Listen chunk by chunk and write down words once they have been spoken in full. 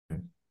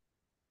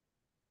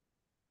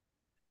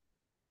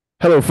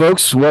Hello,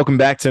 folks. Welcome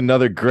back to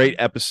another great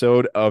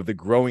episode of the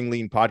Growing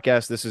Lean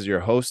podcast. This is your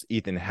host,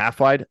 Ethan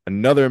Halfwide.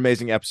 Another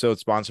amazing episode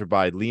sponsored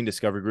by Lean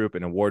Discovery Group,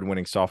 an award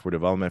winning software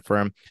development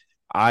firm.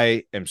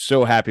 I am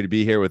so happy to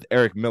be here with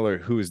Eric Miller,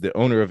 who is the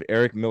owner of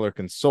Eric Miller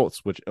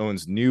Consults, which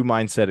owns New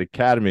Mindset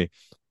Academy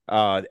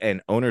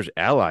and Owner's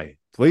Ally.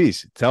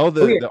 Please tell Oh,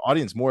 the, yeah. the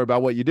audience more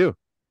about what you do.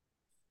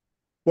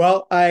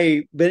 Well,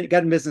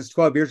 got in business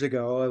 12 years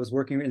ago. I was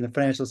working in the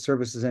financial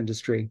services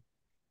industry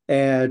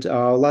and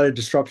a lot of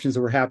disruptions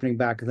that were happening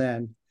back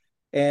then.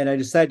 And I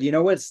decided, you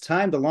know what, it's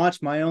time to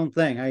launch my own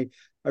thing. I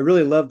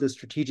really love the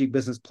strategic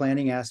business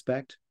planning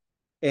aspect,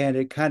 and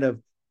it kind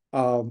of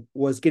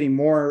was getting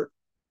more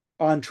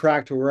on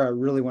track to where I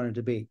really wanted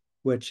to be,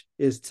 which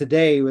is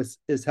today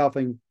is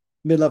helping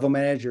mid-level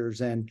managers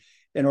and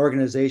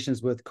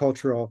organizations with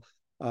cultural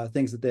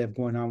things that they have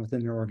going on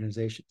within their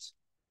organizations.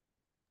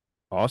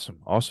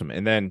 Awesome. Awesome.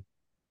 And then,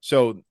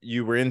 so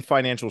you were in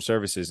financial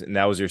services and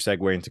that was your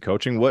segue into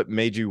coaching. What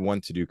made you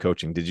want to do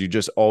coaching? Did you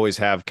just always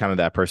have kind of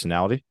that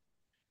personality?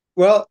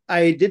 Well,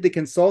 I did the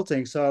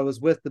consulting. So I was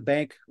with the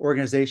bank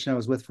organization I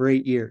was with for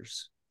 8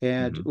 years.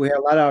 And Mhm. we had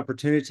a lot of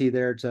opportunity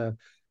there to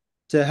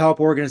help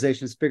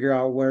organizations figure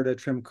out where to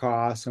trim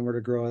costs and where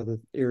to grow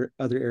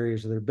other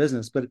areas of their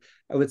business. But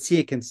I would see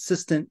a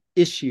consistent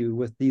issue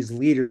with these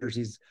leaders,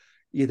 these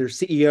either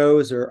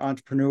CEOs or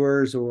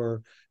entrepreneurs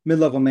or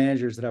mid-level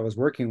managers that I was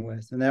working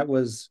with. And that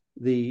was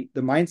the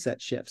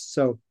mindset shifts.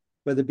 So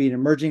whether it be an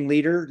emerging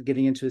leader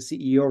getting into a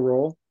CEO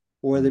role,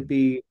 or whether it Mhm.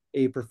 be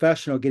a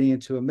professional getting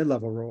into a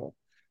mid-level role,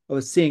 I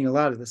was seeing a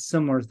lot of the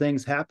similar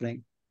things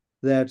happening,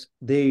 that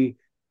they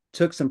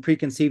took some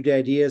preconceived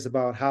ideas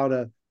about how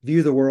to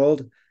view the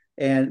world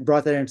and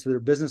brought that into their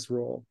business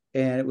role.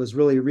 And it was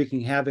really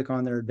wreaking havoc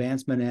on their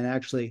advancement and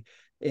actually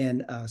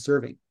in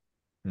serving.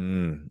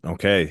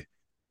 Okay.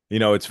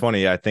 It's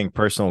funny. I think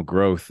personal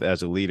growth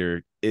as a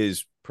leader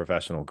is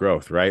professional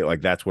growth, right?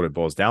 Like that's what it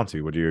boils down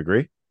to. Would you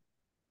agree?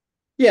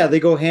 Yeah, they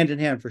go hand in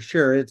hand for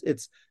sure.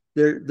 It's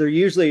they're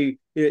usually,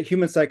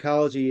 human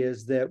psychology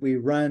is that we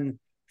run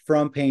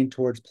from pain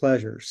towards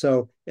pleasure.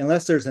 So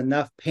unless there's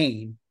enough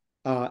pain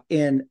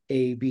in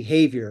a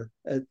behavior,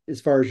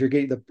 as far as you're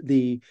getting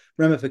the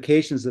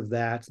ramifications of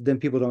that, then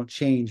people don't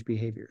change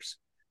behaviors.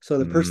 So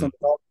the Mm, personal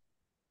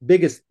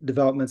biggest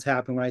developments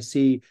happen when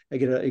I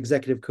get an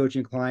executive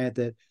coaching client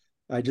that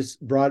I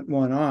just brought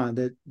one on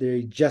that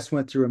they just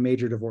went through a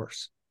major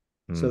divorce.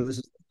 So mm. this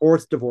is the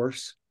fourth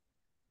divorce.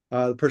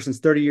 The person's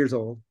 30 years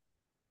old,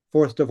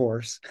 fourth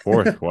divorce.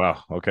 Fourth.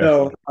 Wow. Okay.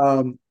 So,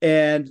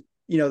 and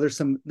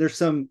there's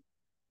some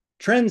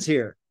trends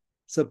here,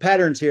 so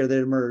patterns here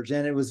that emerge,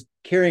 and it was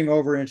carrying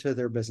over into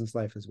their business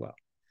life as well.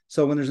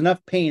 So when there's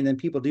enough pain, then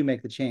people do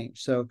make the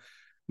change. So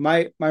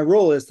my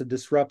role is to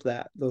disrupt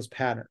those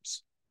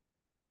patterns,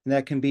 and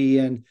that can be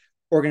in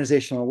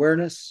organizational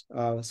awareness,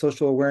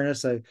 social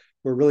awareness.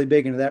 We're really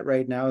big into that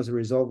right now as a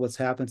result of what's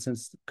happened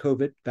since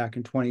COVID back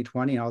in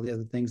 2020 and all the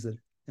other things that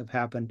have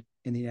happened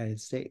in the United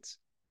States.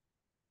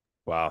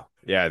 Wow.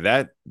 Yeah.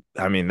 That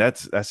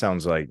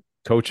sounds like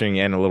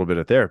coaching and a little bit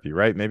of therapy,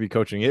 right? Maybe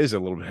coaching is a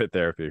little bit of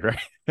therapy,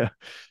 right?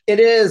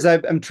 It is.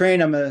 I'm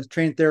trained. I'm a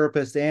trained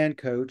therapist and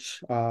coach,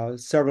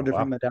 several Oh,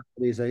 wow. different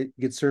modalities. I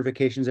get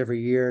certifications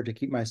every year to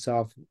keep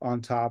myself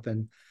on top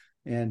and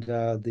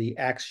the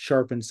axe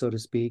sharpened, so to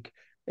speak.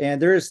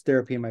 And there is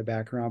therapy in my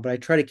background, but I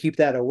try to keep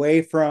that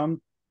away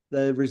from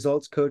the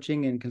results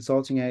coaching and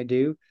consulting I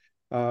do.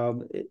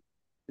 Um, it,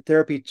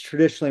 Therapy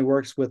traditionally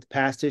works with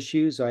past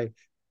issues. I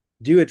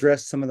do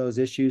address some of those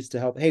issues to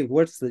help. Hey,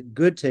 what's the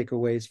good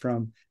takeaways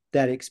from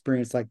that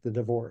experience, like the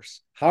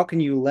divorce? How can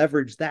you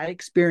leverage that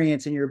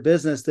experience in your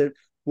business that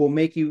will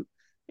make you,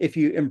 if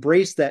you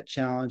embrace that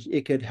challenge,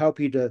 it could help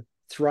you to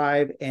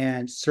thrive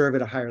and serve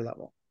at a higher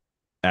level?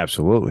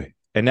 Absolutely.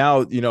 And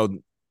now,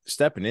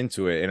 stepping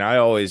into it, and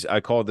I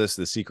call this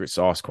the secret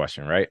sauce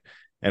question, right?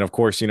 And of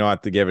course, you don't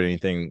have to give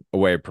anything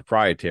away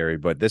proprietary,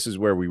 but this is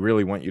where we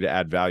really want you to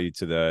add value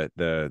to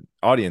the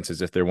audience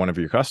as if they're one of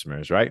your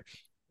customers, right?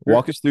 Sure.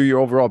 Walk us through your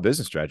overall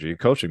business strategy, your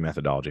coaching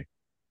methodology.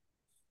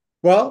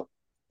 Well,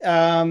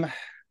 um,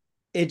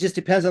 it just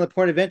depends on the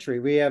point of entry.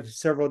 We have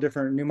several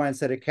different. New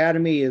Mindset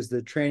Academy is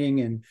the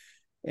training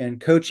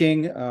and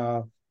coaching.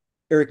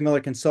 Eric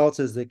Miller Consults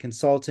is the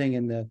consulting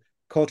and the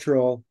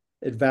cultural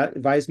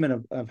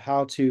advisement of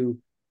how to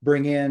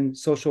bring in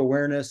social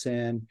awareness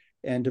and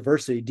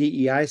diversity,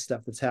 DEI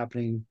stuff that's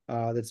happening,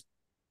 that's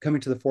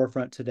coming to the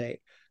forefront today.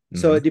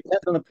 So Hmm. it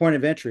depends on the point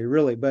of entry,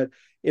 really, but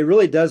it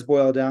really does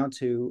boil down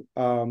to,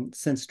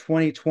 since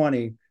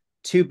 2020,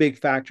 two big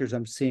factors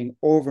I'm seeing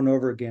over and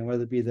over again,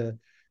 whether it be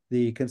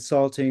the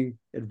consulting,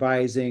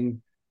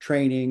 advising,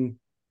 training,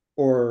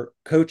 or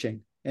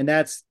coaching, and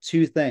that's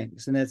two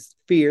things, and that's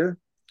fear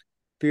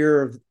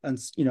of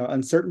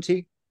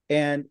uncertainty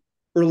and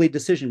early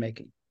decision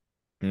making.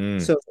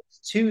 Mm. So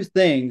two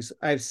things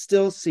I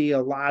still see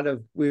a lot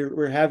of.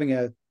 We're having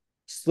a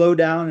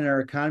slowdown in our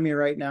economy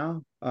right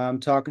now. I'm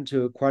talking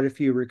to quite a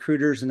few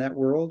recruiters in that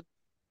world,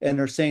 and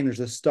they're saying there's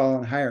a stall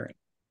in hiring.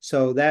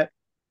 So that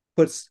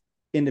puts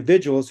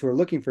individuals who are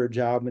looking for a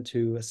job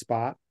into a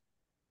spot.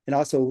 and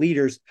also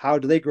leaders, how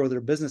do they grow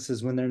their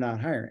businesses when they're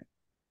not hiring?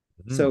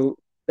 Mhm. So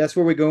that's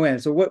where we go in.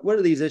 So what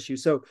are these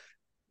issues? So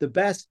the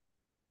best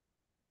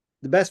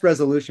the best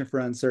resolution for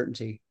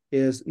uncertainty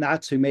is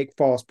not to make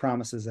false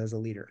promises as a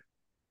leader.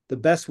 The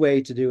best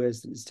way to do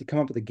is to come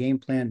up with a game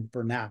plan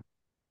for now.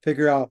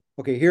 Figure out,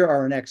 okay, here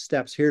are our next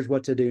steps. Here's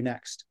what to do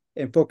next,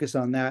 and focus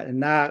on that and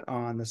not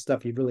on the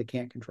stuff you really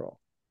can't control.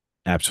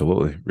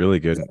 Absolutely. Really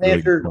Does good. that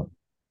Really good answer? point.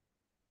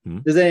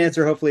 Mhm. Does that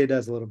answer? Hopefully, it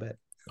does a little bit.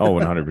 Oh,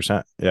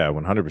 100%. Yeah,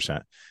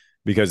 100%.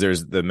 Because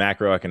there's the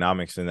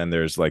macroeconomics and then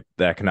there's like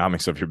the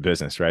economics of your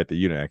business, right? The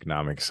unit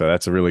economics. So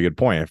that's a really good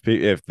point.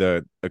 If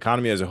the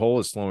economy as a whole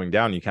is slowing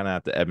down, you kind of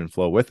have to ebb and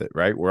flow with it,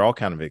 right? We're all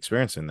kind of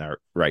experiencing that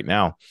right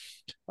now.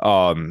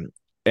 Um,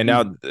 and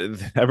now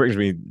that brings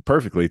me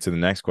perfectly to the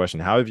next question.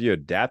 How have you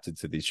adapted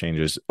to these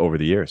changes over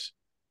the years?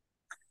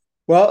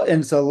 Well,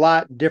 and it's a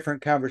lot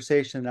different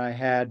conversation I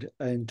had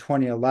in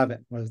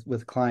 2011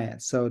 with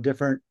clients. So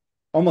different,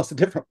 almost a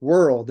different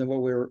world than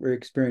what we're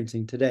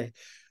experiencing today.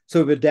 So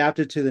we've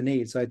adapted to the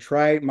needs. So I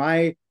try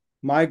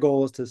my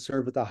goal is to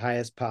serve at the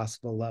highest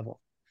possible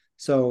level.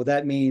 So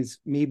that means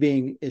me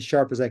being as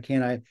sharp as I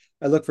can.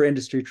 I look for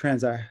industry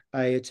trends. I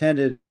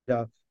attended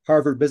a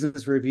Harvard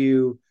Business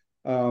Review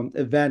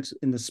event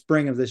in the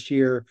spring of this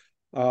year.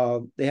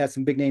 They had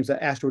some big names.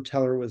 Astro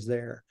Teller was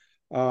there.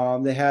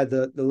 They had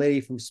the lady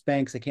from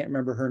Spanx. I can't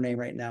remember her name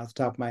right now off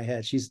the top of my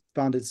head. She's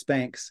founded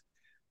Spanx.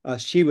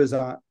 She was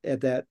at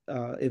that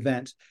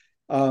event.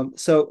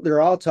 So they're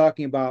all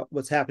talking about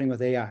what's happening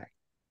with AI.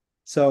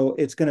 So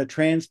it's going to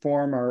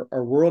transform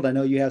our world. I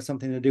know you have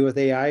something to do with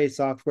AI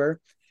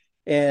software.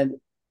 And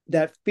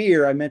that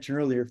fear I mentioned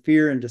earlier,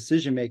 fear and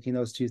decision making,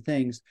 those two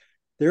things,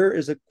 there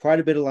is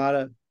quite a bit, a lot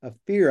of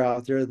fear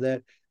out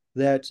there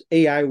that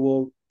AI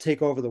will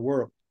take over the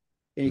world.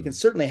 And you can Mhm.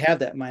 certainly have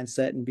that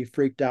mindset and be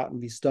freaked out and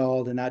be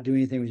stalled and not do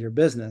anything with your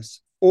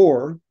business.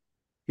 Or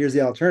here's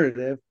the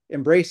alternative: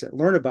 embrace it,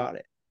 learn about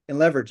it, and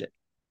leverage it.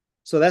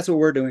 So that's what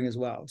we're doing as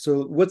well.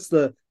 So what's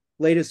the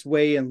latest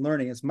way in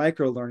learning? It's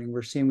micro learning.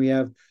 We're seeing we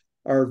have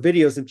our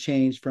videos have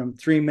changed from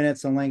 3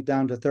 minutes in length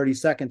down to 30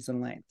 seconds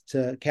in length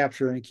to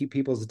capture and keep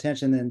people's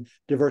attention and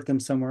divert them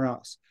somewhere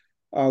else.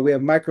 We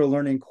have micro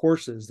learning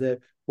courses that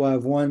will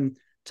have one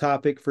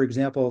topic, for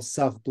example,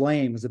 self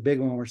blame is a big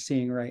one we're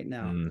seeing right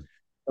now. Mm.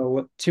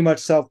 So too much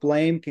self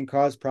blame can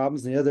cause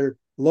problems, and the other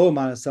low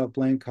amount of self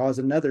blame cause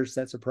another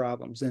sets of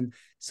problems. And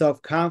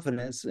self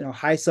confidence,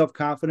 high self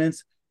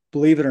confidence,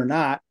 believe it or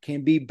not,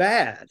 can be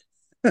bad.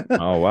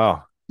 Oh,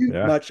 wow. Too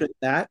Yeah. much of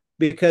that,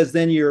 because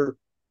then you're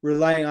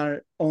relying on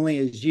it only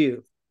as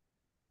you,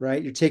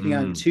 right? You're taking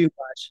on Mm. too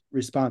much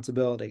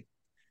responsibility.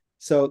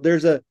 So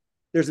there's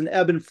an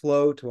ebb and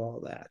flow to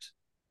all that.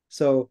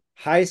 So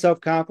high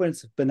self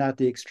confidence, but not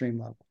the extreme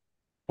level.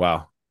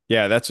 Wow.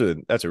 Yeah, that's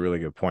a really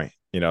good point.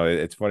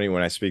 It's funny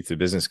when I speak to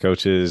business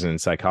coaches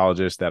and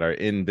psychologists that are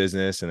in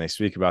business and they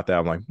speak about that.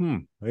 I'm like,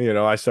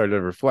 I started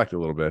to reflect a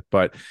little bit.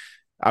 But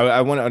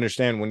I want to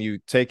understand when you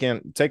take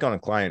on a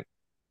client,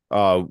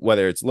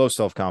 whether it's low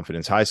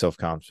self-confidence, high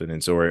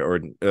self-confidence, or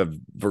a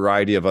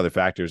variety of other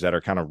factors that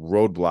are kind of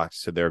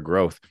roadblocks to their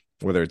growth,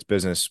 whether it's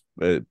business,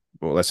 well,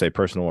 let's say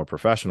personal or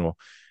professional.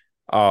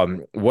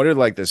 What are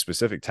like the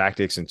specific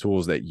tactics and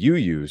tools that you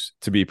use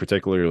to be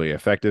particularly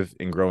effective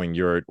in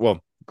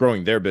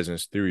growing their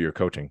business through your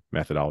coaching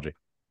methodology?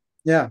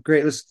 Yeah,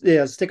 great.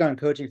 Let's stick on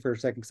coaching for a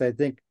second, because I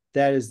think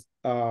that is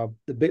the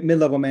big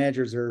mid-level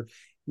managers are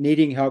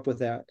needing help with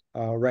that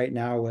right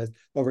now, with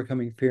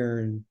overcoming fear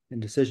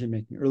and decision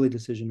making, early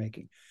decision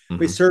making. We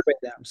Mm-hmm. survey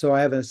them. So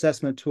I have an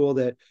assessment tool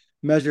that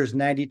measures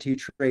 92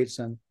 traits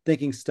on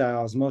thinking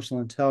styles,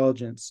 emotional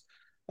intelligence,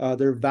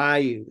 their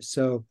values.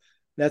 So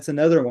that's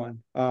another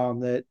one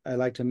that I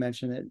like to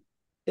mention, that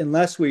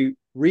unless we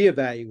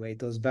reevaluate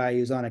those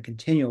values on a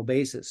continual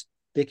basis,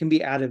 they can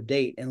be out of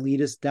date and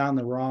lead us down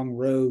the wrong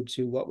road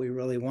to what we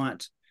really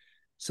want.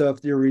 So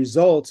if your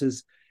results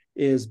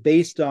is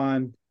based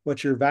on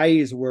what your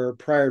values were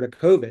prior to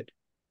COVID,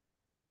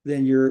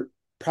 then you're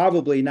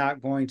probably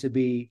not going to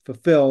be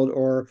fulfilled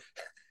or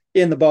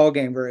in the ball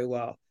game very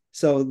well.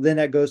 So then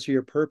that goes to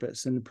your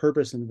purpose, and the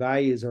purpose and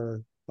values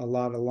are a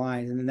lot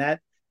aligned. And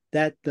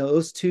that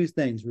those two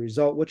things,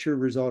 what's your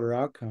result or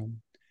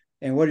outcome,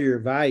 and what are your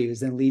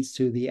values, then leads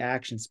to the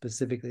action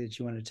specifically that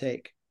you want to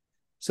take.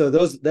 So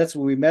that's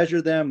what we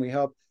measure them. We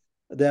help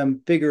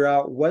them figure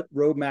out what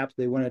roadmap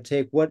they want to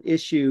take, what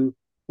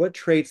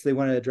traits they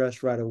want to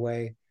address right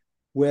away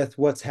with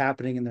what's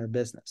happening in their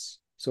business.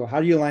 So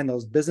how do you align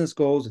those business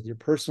goals with your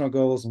personal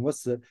goals, and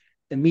what's the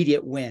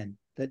immediate win?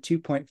 That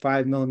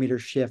 2.5 millimeter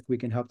shift we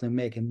can help them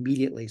make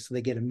immediately so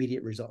they get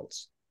immediate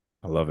results.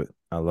 I love it.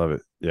 I love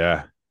it.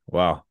 Yeah.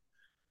 Wow.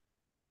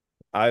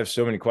 I have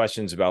so many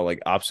questions about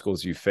like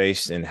obstacles you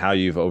faced and how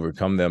you've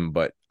overcome them,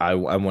 but I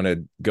want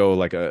to go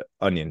like a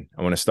onion.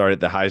 I want to start at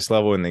the highest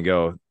level and then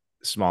go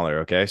smaller.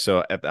 Okay.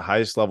 So at the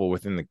highest level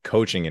within the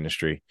coaching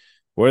industry,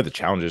 what are the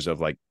challenges of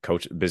like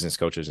business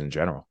coaches in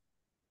general?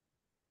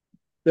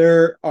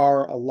 There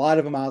are a lot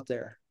of them out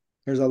there.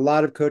 There's a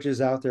lot of coaches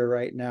out there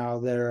right now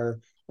that are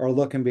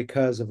looking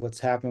because of what's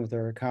happened with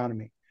our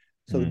economy.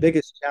 So the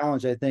biggest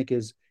challenge, I think,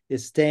 is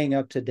staying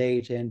up to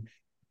date and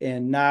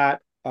not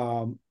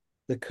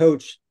the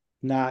coach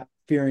not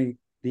fearing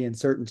the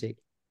uncertainty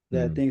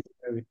that things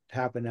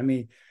happen. I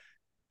mean,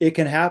 it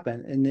can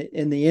happen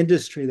in the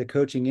industry, the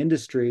coaching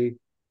industry.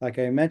 Like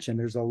I mentioned,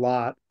 there's a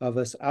lot of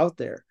us out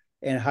there,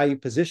 and how you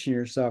position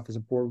yourself is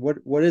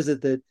important. What is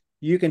it that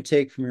you can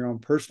take from your own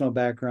personal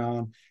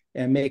background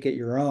and make it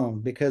your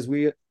own? Because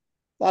a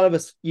lot of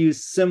us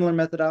use similar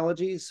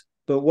methodologies,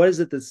 but what is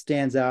it that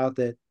stands out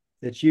that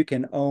you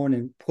can own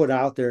and put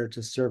out there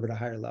to serve at a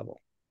higher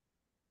level?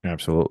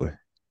 Absolutely.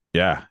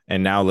 Yeah.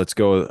 And now let's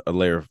go a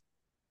layer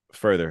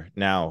further.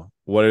 Now,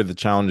 what are the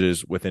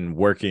challenges within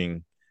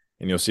working?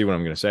 And you'll see what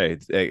I'm going to say.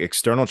 It's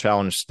external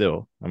challenge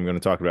still. I'm going to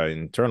talk about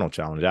internal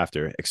challenge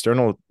after.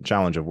 External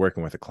challenge of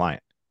working with a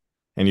client.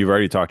 And you've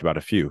already talked about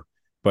a few,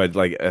 but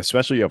like,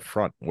 especially up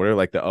front, what are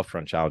like the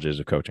upfront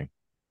challenges of coaching?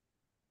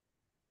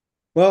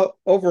 Well,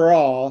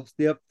 overall,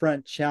 the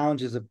upfront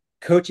challenges of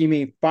coaching,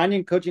 me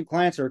finding coaching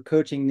clients or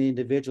coaching the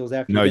individuals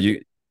after No, you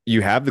get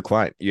you have the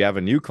client, you have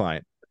a new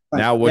client. the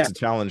client. Now, Yeah, what's a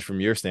challenge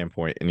from your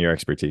standpoint and your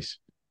expertise?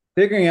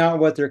 figuring out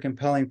what their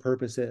compelling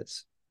purpose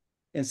is.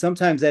 And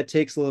sometimes that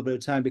takes a little bit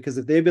of time, because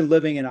if they've been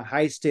living in a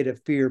high state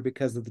of fear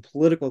because of the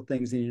political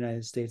things in the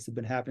United States that have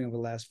been happening over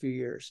the last few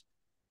years,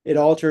 it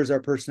alters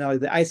our personality,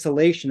 the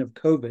isolation of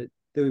COVID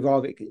that we've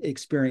all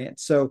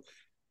experienced. So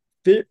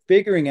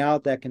figuring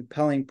out that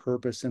compelling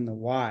purpose and the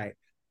why,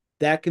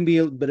 that can be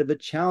a bit of a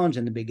challenge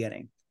in the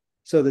beginning.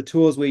 So the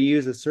tools we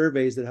use, the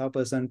surveys that help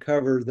us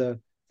uncover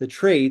the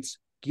traits,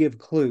 give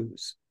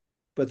clues,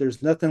 but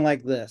there's nothing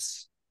like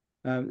this.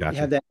 You Gotcha.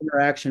 have that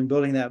interaction,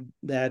 building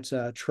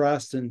that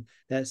trust and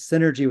that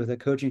synergy with a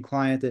coaching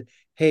client, that,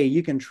 hey,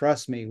 you can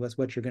trust me with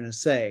what you're going to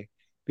say,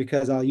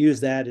 because I'll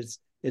use that.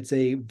 It's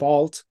a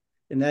vault,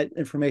 and that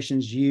information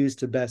is used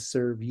to best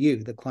serve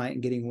you, the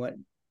client, getting what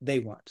they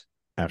want.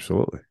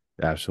 Absolutely.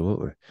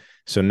 Absolutely.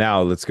 So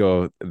now let's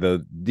go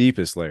the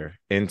deepest layer,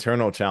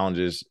 internal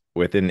challenges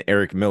within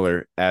Eric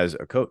Miller as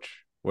a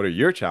coach. What are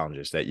your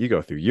challenges that you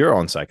go through, your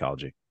own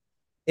psychology?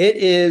 It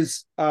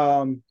is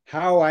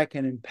how I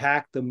can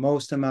impact the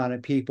most amount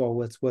of people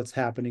with what's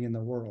happening in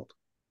the world.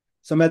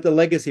 So I'm at the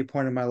legacy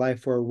point in my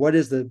life where, what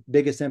is the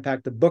biggest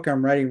impact? The book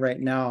I'm writing right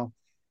now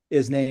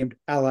is named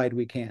Allied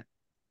We Can.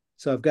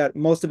 So I've got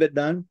most of it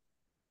done.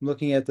 I'm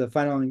looking at the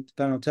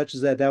final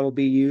touches that will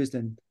be used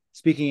in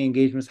speaking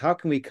engagements. How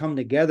can we come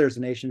together as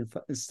a nation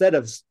instead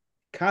of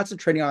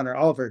concentrating on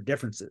all of our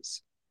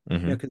differences?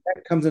 Mm-hmm. Because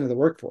that comes into the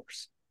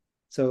workforce.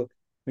 So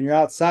when you're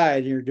outside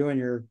and you're doing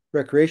your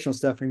recreational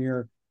stuff and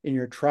you're in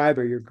your tribe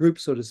or your group,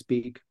 so to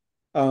speak,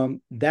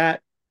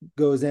 that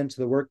goes into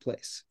the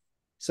workplace.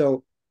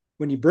 So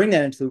when you bring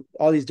that into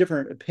all these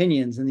different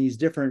opinions and these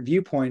different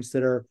viewpoints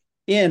that are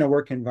in a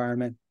work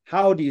environment,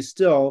 how do you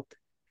still,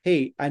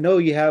 hey, I know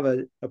you have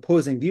an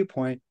opposing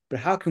viewpoint, but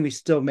how can we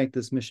still make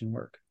this mission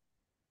work?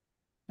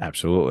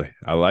 Absolutely.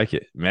 I like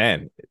it.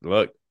 Man,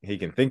 look, he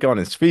can think on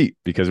his feet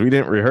because we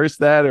didn't rehearse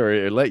that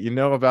or let you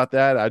know about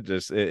that.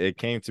 It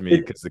came to me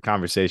It, because the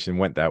conversation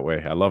went that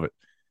way. I love it.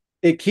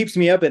 it keeps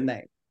me up at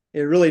night.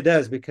 It really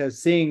does,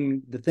 because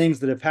seeing the things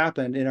that have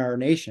happened in our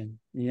nation,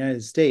 the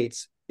United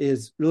States,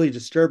 is really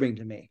disturbing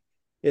to me.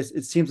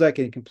 It seems like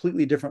a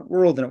completely different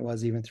world than it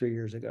was even 3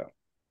 years ago.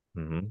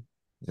 Mm-hmm.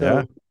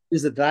 Yeah, So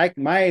is it that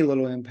my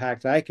little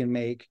impact I can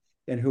make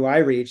and who I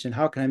reach, and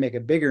how can I make a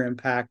bigger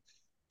impact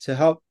to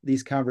help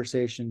these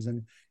conversations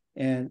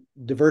and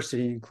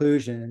diversity and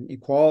inclusion and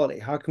equality?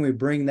 How can we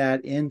bring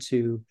that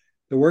into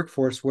the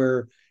workforce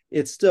where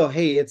it's still,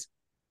 hey, it's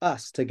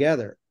us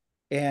together.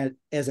 And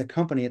as a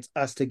company, it's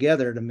us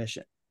together to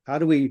mission. How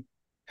do we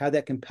have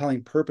that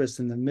compelling purpose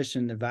and the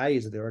mission and the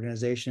values of the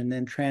organization, and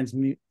then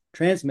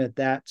transmit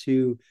that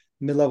to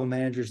mid-level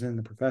managers and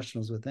the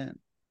professionals within?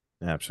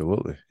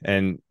 absolutely.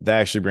 And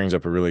that actually brings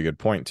up a really good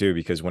point too,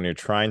 because when you're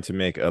trying to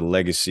make a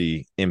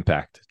legacy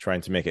impact,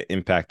 trying to make an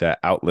impact that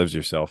outlives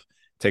yourself,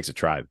 it takes a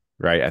tribe,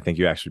 right? I think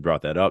you actually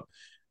brought that up.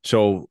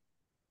 So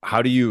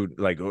how do you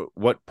like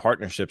what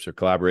partnerships or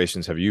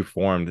collaborations have you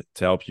formed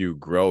to help you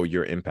grow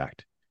your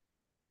impact?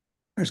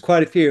 There's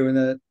quite a few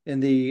in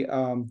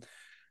the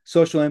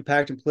social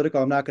impact and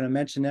political. I'm not going to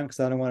mention them because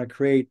I don't want to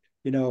create,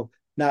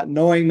 not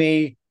knowing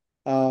me,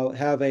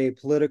 have a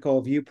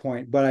political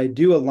viewpoint, but I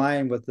do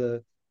align with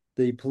the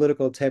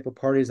political type of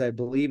parties I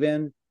believe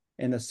in,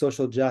 and the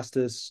social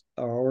justice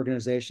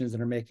organizations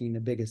that are making the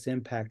biggest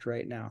impact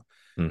right now.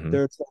 Mm-hmm.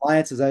 There's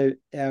alliances. I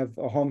have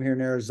a home here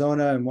in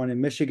Arizona and one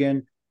in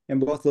Michigan. In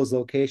both those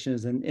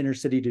locations in inner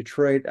city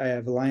Detroit, I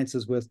have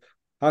alliances with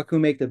how can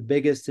we make the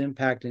biggest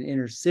impact in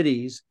inner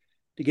cities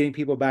to getting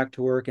people back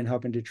to work and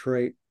helping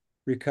Detroit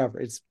recover.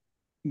 It's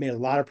made a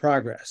lot of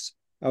progress.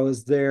 I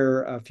was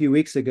there a few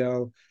weeks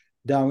ago.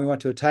 We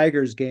went to a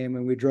Tigers game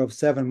and we drove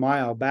 7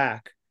 mile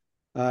back.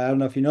 I don't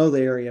know if you know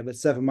the area, but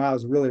 7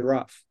 miles is really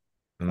rough.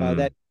 Mm.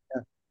 That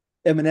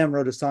Eminem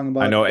wrote a song I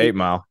about know 8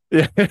 Mile.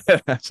 Yeah,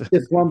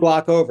 just one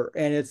block over,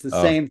 and it's the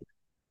oh, same.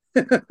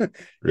 It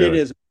really?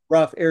 is a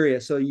rough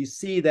area. So you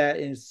see that,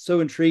 and it's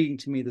so intriguing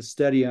to me, the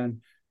study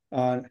on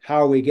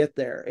how we get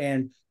there.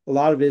 And a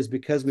lot of it is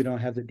because we don't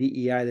have the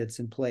DEI that's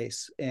in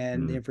place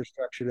and the Mm,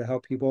 infrastructure to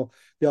help people.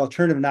 The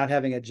alternative of not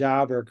having a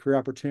job or a career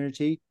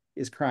opportunity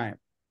is crime.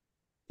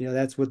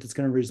 That's what it's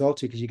going to result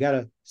to, because you got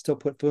to still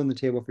put food on the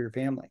table for your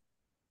family.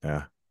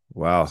 yeah.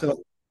 Wow.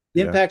 So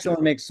the Yeah. impacts I want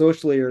to make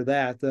socially are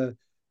that the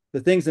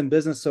things in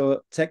business.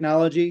 So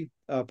technology,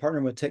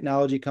 partnering with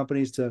technology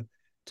companies to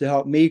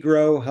help me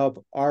grow,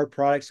 help our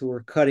products who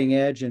are cutting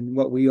edge and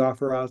what we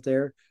offer out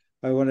there.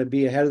 I want to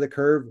be ahead of the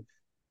curve,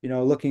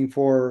 looking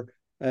for,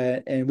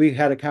 and we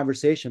had a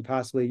conversation,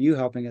 possibly you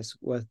helping us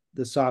with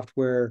the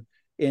software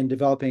in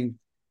developing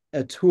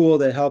a tool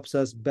that helps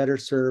us better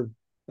serve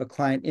a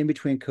client in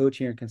between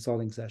coaching and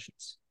consulting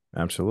sessions.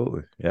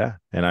 Absolutely. Yeah.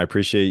 And I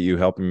appreciate you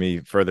helping me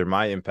further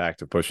my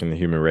impact of pushing the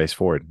human race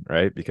forward,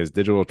 right? Because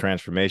digital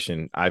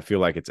transformation, I feel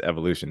like it's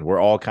evolution. We're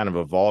all kind of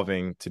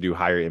evolving to do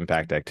higher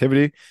impact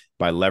activity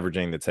by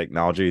leveraging the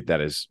technology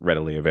that is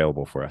readily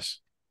available for us.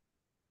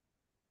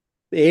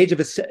 The Age of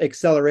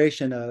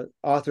Acceleration, an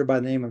author by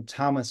the name of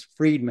Thomas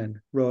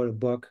Friedman wrote a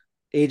book.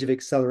 Age of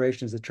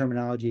Acceleration is the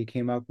terminology he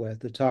came up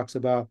with. It talks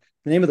about,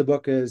 the name of the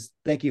book is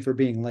Thank You for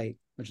Being Late,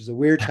 which is a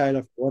weird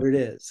title for what it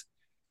is.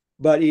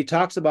 But he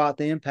talks about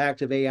the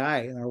impact of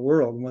AI in our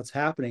world and what's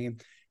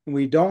happening. And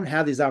we don't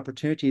have these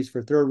opportunities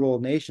for third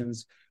world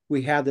nations.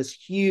 We have this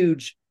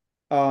huge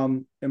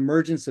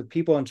emergence of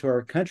people into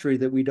our country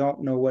that we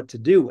don't know what to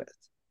do with.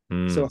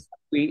 So Mm,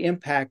 we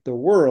impact the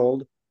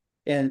world,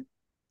 and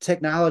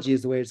technology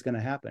is the way it's going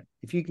to happen.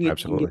 If you can get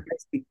absolutely.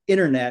 the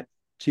internet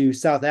to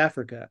South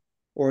Africa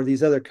or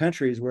these other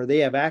countries where they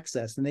have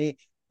access, and it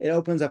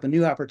opens up a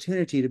new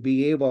opportunity to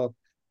be able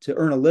to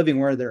earn a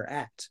living where they're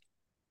at.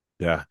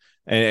 Yeah.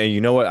 And you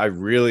know what? I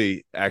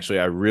really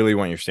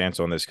want your stance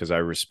on this because I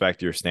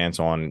respect your stance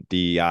on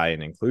DEI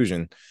and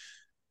inclusion.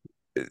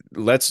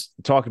 Let's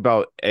talk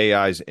about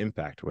AI's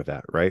impact with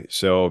that, right?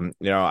 So,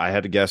 I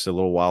had a guest a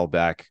little while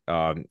back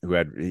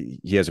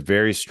he has a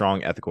very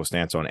strong ethical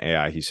stance on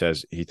AI. He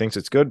says he thinks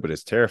it's good, but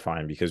it's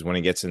terrifying because when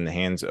it gets in the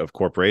hands of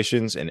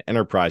corporations and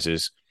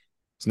enterprises,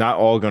 it's not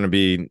all going to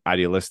be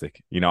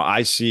idealistic.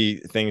 I see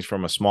things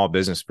from a small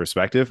business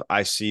perspective.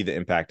 I see the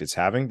impact it's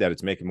having, that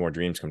it's making more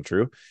dreams come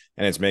true,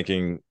 and it's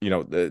making,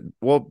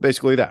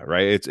 basically that,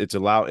 right?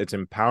 It's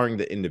empowering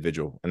the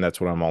individual, and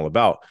that's what I'm all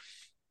about.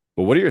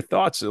 But what are your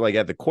thoughts, like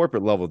at the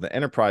corporate level, the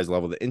enterprise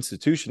level, the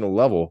institutional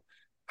level?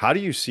 How do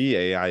you see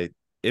AI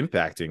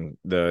impacting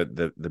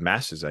the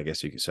masses? I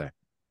guess you could say.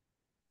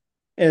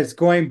 It's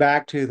going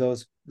back to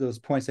those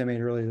points I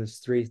made earlier. Those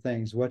three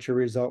things: what's your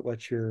result,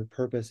 what's your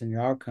purpose, and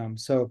your outcome.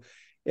 So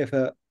if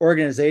an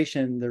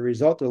organization, the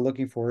result they're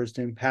looking for is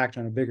to impact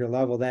on a bigger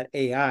level, that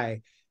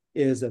AI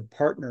is a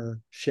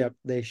partnership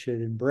they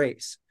should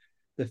embrace.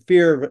 The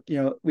fear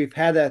of, we've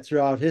had that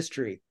throughout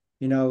history.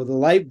 The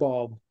light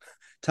bulb,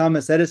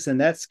 Thomas Edison,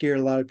 that scared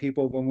a lot of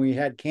people when we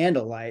had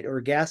candlelight or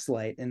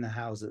gaslight in the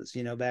houses,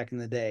 back in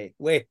the day,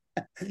 way,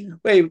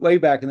 way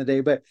back in the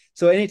day. But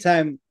so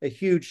anytime a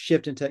huge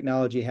shift in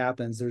technology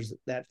happens, there's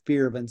that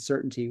fear of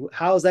uncertainty.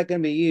 How is that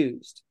going to be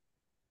used?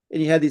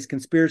 And you have these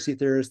conspiracy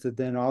theorists that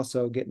then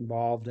also get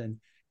involved in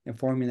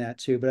forming that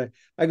too. But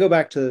I go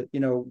back to,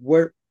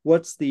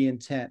 what's the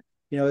intent?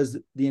 Is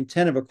the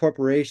intent of a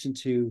corporation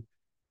to,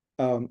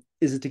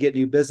 is it to get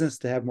new business,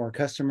 to have more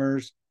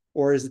customers,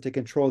 or is it to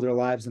control their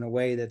lives in a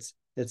way that's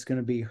going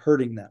to be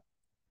hurting them?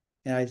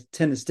 And I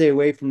tend to stay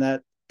away from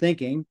that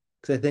thinking,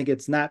 because I think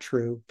it's not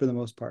true for the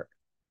most part.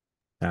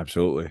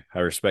 Absolutely. I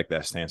respect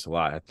that stance a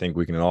lot. I think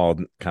we can all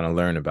kind of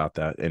learn about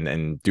that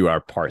and do our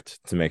part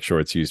to make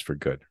sure it's used for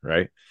good,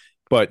 right?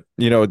 But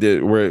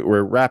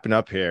we're wrapping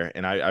up here,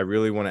 and I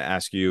really want to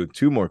ask you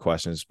two more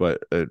questions.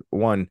 But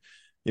one,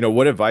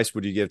 what advice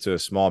would you give to a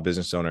small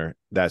business owner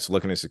that's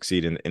looking to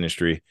succeed in the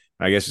industry?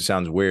 I guess it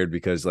sounds weird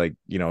because, like,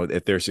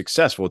 if they're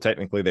successful,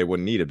 technically they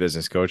wouldn't need a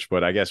business coach.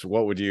 But I guess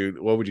what would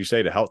you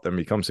say to help them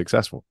become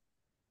successful?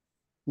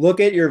 Look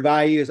at your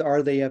values.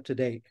 Are they up to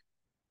date?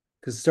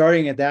 Because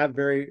starting at that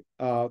very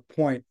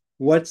point,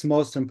 what's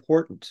most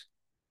important?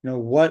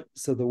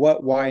 So the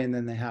what, why, and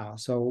then the how.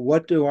 So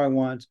what do I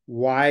want?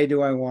 Why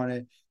do I want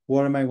it?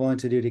 What am I willing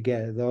to do to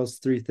get it? Those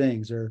three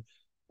things are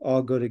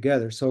all go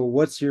together. So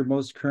what's your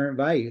most current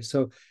value?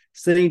 So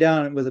sitting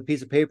down with a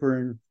piece of paper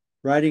and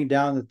writing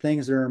down the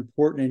things that are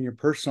important in your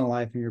personal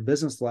life and your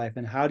business life,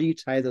 and how do you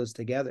tie those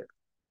together?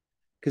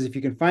 Because if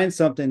you can find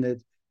something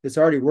that's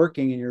already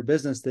working in your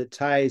business that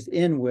ties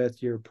in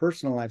with your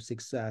personal life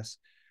success,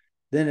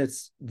 then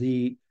it's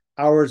the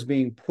hours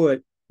being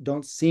put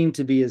don't seem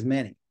to be as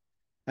many.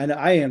 And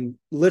I am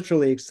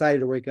literally excited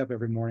to wake up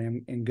every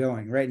morning and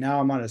going. Right now,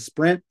 I'm on a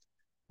sprint.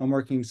 I'm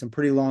working some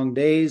pretty long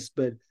days,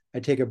 but I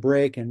take a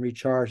break and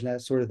recharge and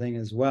that sort of thing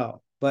as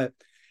well. But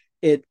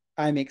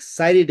I'm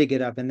excited to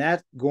get up, and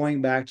that's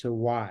going back to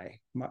why,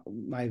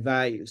 my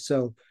values.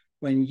 So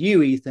when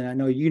you, Ethan, I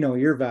know you know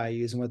your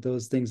values and what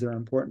those things that are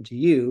important to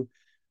you,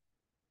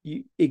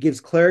 it gives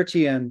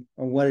clarity on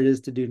what it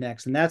is to do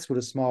next. And that's what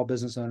a small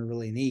business owner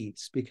really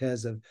needs,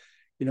 because of,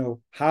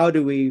 how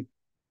do we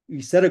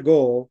set a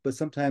goal, but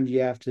sometimes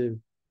you have to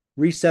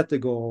reset the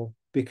goal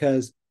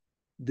because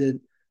the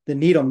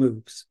needle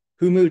moves.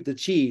 Who Moved the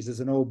Cheese is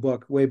an old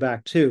book way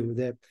back too,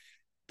 that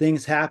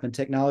things happen,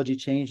 technology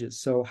changes.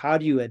 So how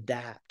do you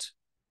adapt?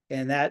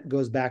 And that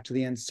goes back to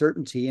the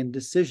uncertainty in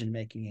decision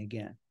making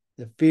again.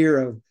 The fear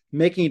of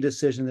making a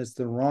decision that's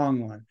the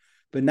wrong one,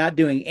 but not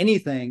doing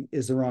anything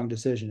is the wrong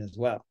decision as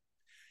well.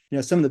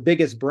 Some of the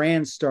biggest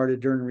brands started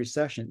during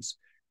recessions.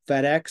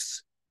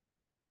 FedEx,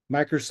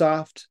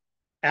 Microsoft,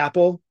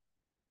 Apple.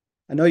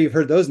 I know you've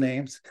heard those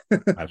names.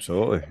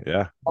 Absolutely.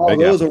 Yeah. All Big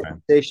those Apple fan.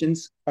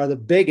 organizations are the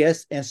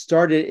biggest and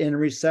started in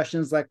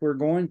recessions like we're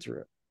going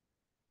through.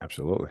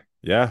 Absolutely.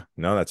 Yeah.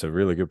 No, that's a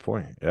really good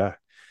point. Yeah.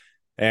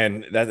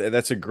 And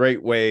that's a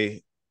great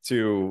way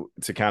to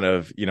kind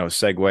of,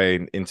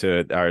 segue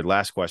into our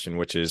last question,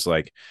 which is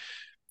like,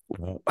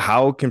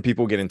 how can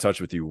people get in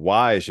touch with you?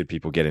 Why should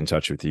people get in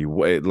touch with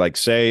you? Like,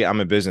 say I'm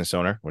a business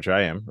owner, which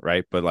I am,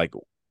 right? But like,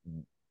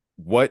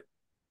 what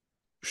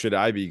should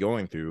I be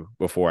going through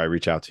before I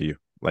reach out to you?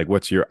 Like,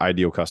 what's your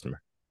ideal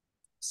customer?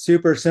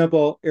 Super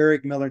simple.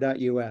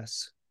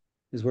 ericmiller.us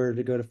is where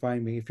to go to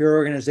find me. If your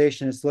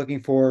organization is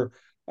looking for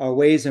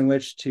ways in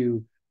which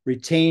to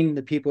retain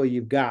the people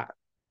you've got,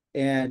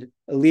 and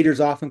leaders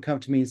often come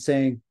to me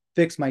saying,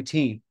 fix my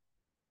team.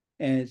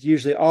 And it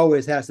usually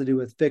always has to do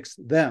with fix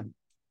them.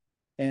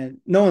 And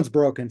no one's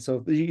broken.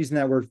 So using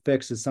that word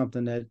fix is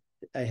something that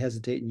I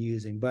hesitate in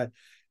using. But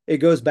it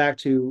goes back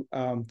to,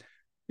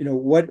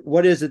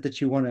 what is it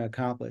that you want to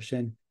accomplish?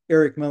 And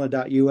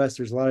ericmiller.us,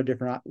 there's a lot of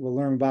different, we'll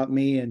learn about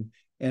me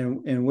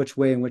and which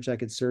way in which I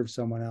could serve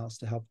someone else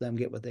to help them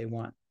get what they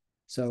want.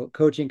 So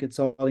coaching,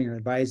 consulting, or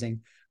advising.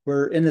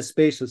 We're in the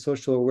space of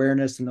social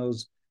awareness and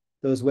those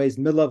ways.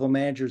 Mid-level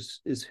managers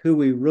is who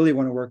we really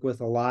want to work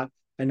with a lot.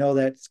 I know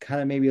that's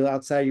kind of maybe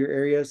outside your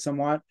area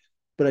somewhat,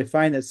 but I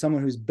find that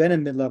someone who's been a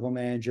mid-level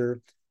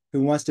manager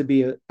who wants to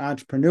be an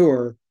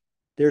entrepreneur,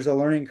 there's a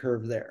learning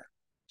curve there.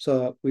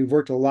 So we've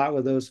worked a lot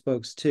with those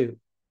folks too.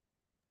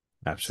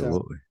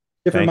 Absolutely. So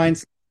different Thank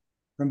you. mindset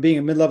from being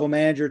a mid-level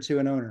manager to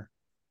an owner.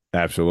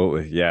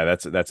 Absolutely. Yeah,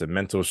 that's a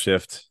mental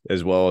shift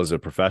as well as a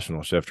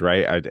professional shift,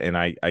 right?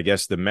 I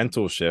guess the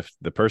mental shift,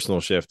 the personal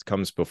shift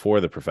comes before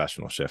the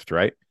professional shift,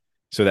 right?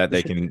 So that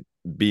they can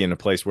be in a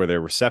place where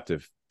they're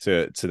receptive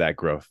to that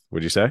growth.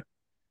 Would you say?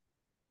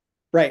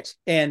 Right.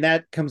 And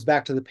that comes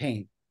back to the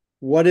pain.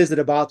 What is it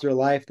about their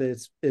life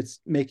that it's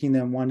making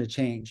them want to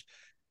change?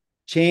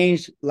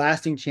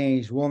 Lasting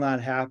change will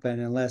not happen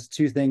unless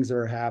two things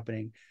are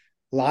happening: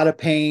 a lot of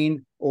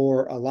pain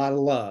or a lot of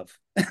love.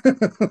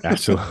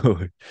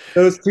 Absolutely.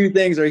 Those two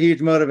things are huge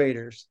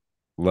motivators.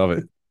 Love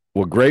it.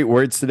 Well, great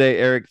words today,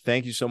 Eric.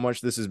 Thank you so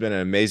much. This has been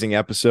an amazing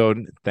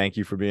episode. Thank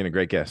you for being a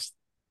great guest.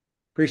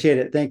 Appreciate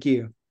it. Thank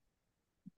you.